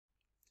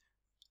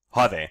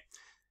Hi there.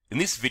 In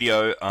this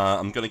video,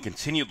 I'm going to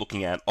continue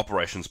looking at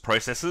operations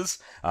processes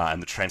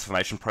and the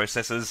transformation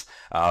processes,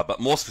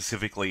 but more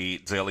specifically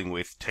dealing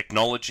with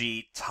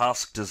technology,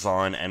 task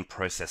design, and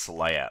process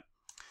layout.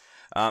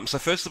 So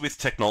firstly with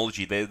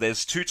technology,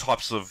 there's two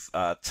types of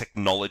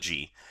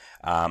technology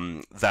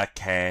that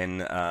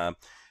can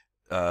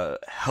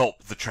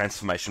help the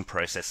transformation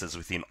processes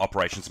within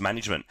operations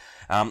management.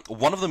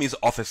 One of them is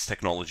office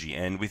technology,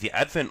 and with the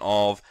advent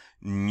of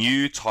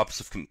new types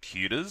of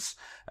computers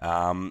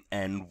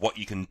and what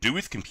you can do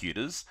with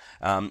computers,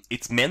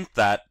 it's meant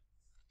that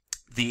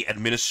the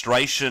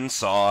administration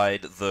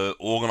side, the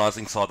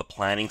organizing side, the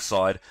planning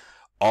side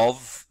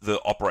of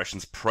the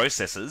operations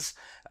processes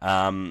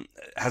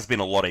has been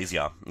a lot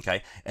easier,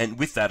 okay? And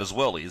with that as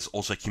well is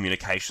also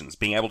communications.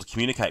 Being able to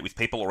communicate with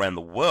people around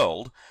the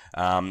world,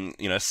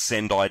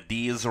 send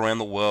ideas around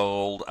the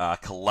world,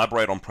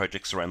 collaborate on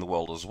projects around the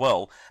world as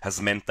well,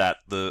 has meant that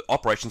the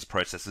operations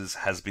processes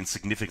has been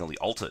significantly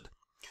altered.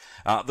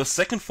 The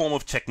second form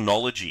of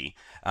technology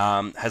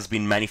has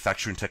been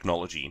manufacturing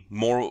technology.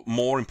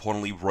 More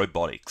importantly,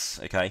 robotics,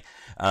 okay?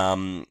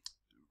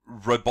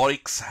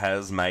 Robotics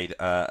has made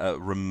a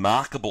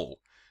remarkable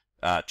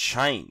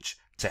change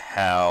to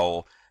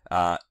how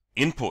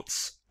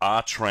inputs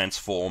are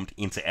transformed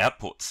into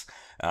outputs.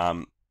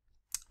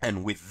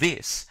 And with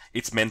this,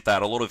 it's meant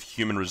that a lot of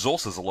human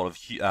resources, a lot of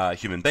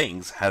human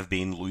beings have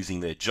been losing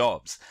their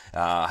jobs.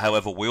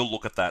 However, we'll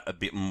look at that a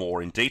bit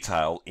more in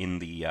detail in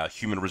the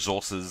human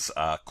resources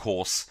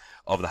course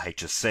of the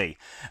HSC.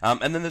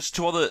 And then there's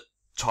two other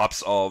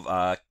types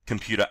of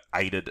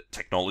computer-aided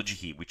technology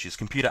here, which is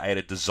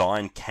computer-aided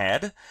design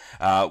CAD,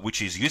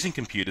 which is using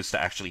computers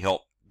to actually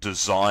help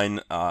design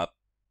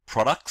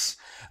products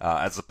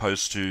as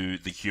opposed to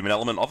the human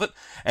element of it,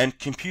 and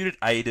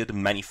computer-aided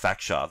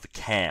manufacture, the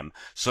CAM.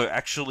 So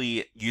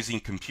actually using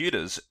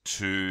computers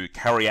to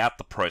carry out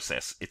the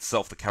process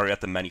itself, to carry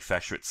out the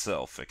manufacture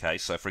itself, okay?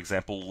 So for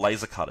example,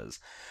 laser cutters,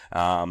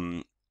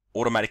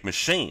 automatic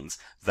machines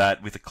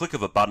that with a click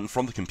of a button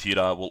from the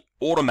computer will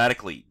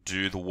automatically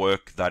do the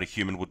work that a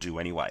human would do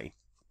anyway,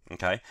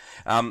 okay?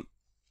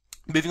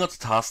 Moving on to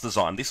task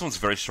design, this one's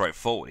very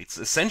straightforward. It's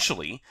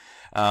essentially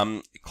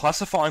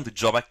classifying the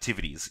job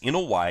activities in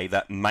a way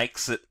that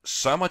makes it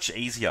so much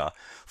easier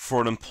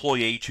for an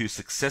employee to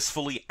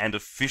successfully and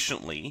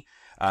efficiently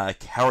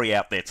carry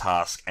out their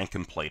task and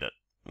complete it.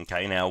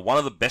 Okay, now one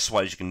of the best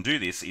ways you can do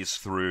this is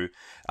through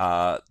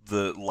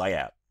the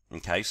layout.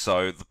 Okay,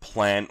 so the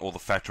plant or the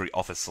factory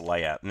office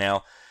layout.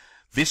 Now,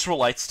 this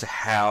relates to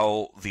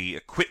how the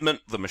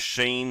equipment, the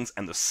machines,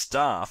 and the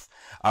staff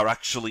are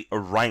actually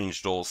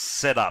arranged or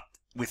set up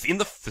within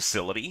the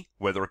facility,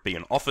 whether it be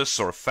an office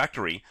or a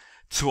factory,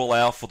 to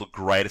allow for the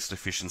greatest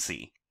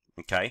efficiency.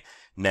 Okay?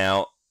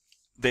 Now,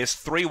 there's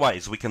three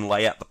ways we can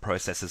lay out the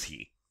processes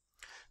here.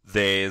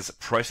 There's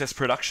process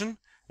production.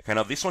 Okay,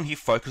 now this one here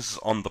focuses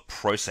on the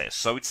process.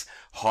 So it's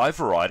high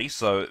variety,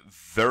 so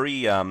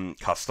very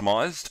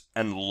customized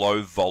and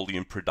low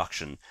volume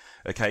production.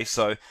 Okay,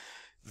 so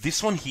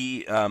this one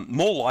here,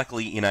 more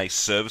likely in a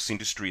service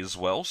industry as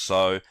well.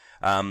 So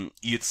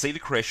you'd see the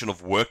creation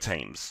of work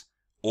teams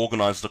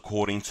organized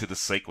according to the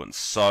sequence.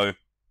 So,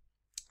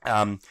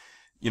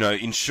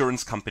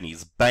 insurance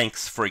companies,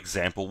 banks, for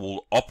example,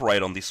 will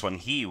operate on this one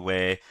here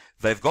where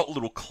they've got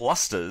little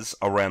clusters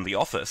around the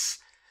office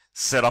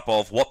set up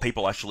of what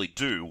people actually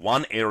do.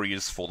 One area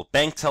is for the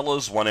bank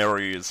tellers, one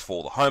area is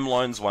for the home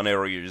loans, one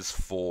area is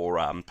for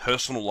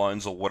personal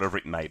loans or whatever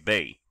it may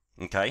be.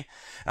 Okay.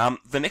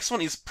 The next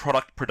one is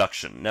product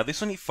production. Now this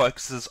one here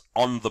focuses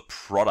on the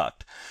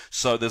product.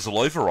 So there's a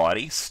low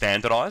variety,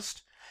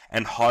 standardized,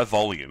 and high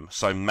volume,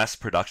 so mass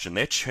production.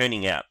 They're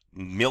churning out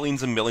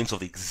millions and millions of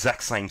the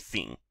exact same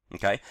thing.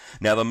 Okay.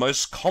 Now the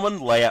most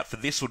common layout for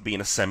this would be an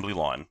assembly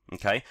line.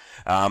 Okay.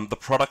 The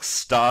product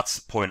starts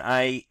at point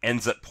A,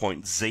 ends at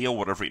point Z, or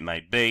whatever it may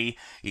be.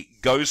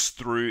 It goes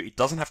through. It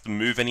doesn't have to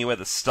move anywhere.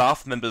 The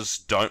staff members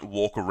don't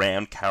walk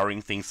around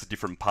carrying things to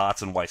different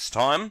parts and waste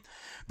time.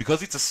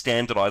 Because it's a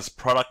standardized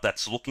product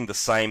that's looking the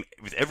same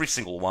with every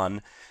single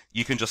one,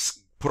 you can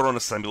just put it on an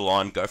assembly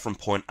line, go from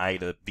point A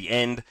to the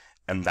end,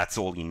 and that's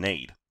all you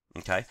need.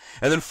 Okay,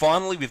 and then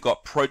finally we've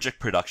got project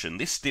production.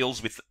 This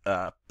deals with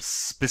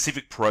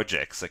specific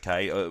projects,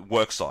 okay,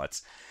 work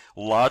sites,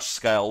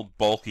 large-scale,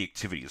 bulky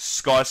activities,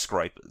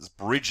 skyscrapers,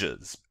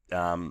 bridges,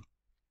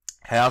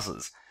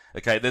 houses.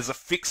 Okay, there's a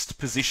fixed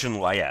position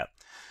layout.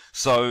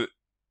 So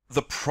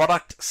the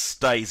product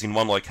stays in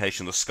one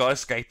location, the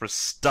skyscraper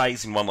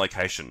stays in one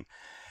location,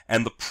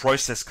 and the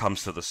process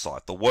comes to the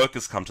site, the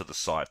workers come to the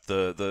site,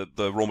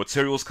 the raw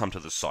materials come to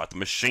the site, the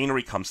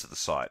machinery comes to the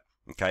site,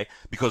 okay,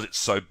 because it's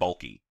so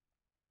bulky.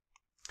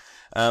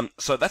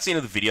 So that's the end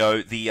of the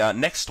video. The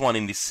next one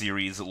in this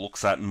series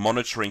looks at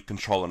monitoring,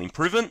 control, and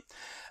improvement.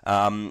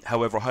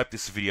 However, I hope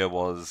this video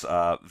was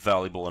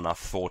valuable enough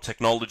for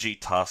technology,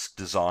 task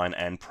design,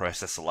 and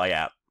process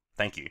layout.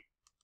 Thank you.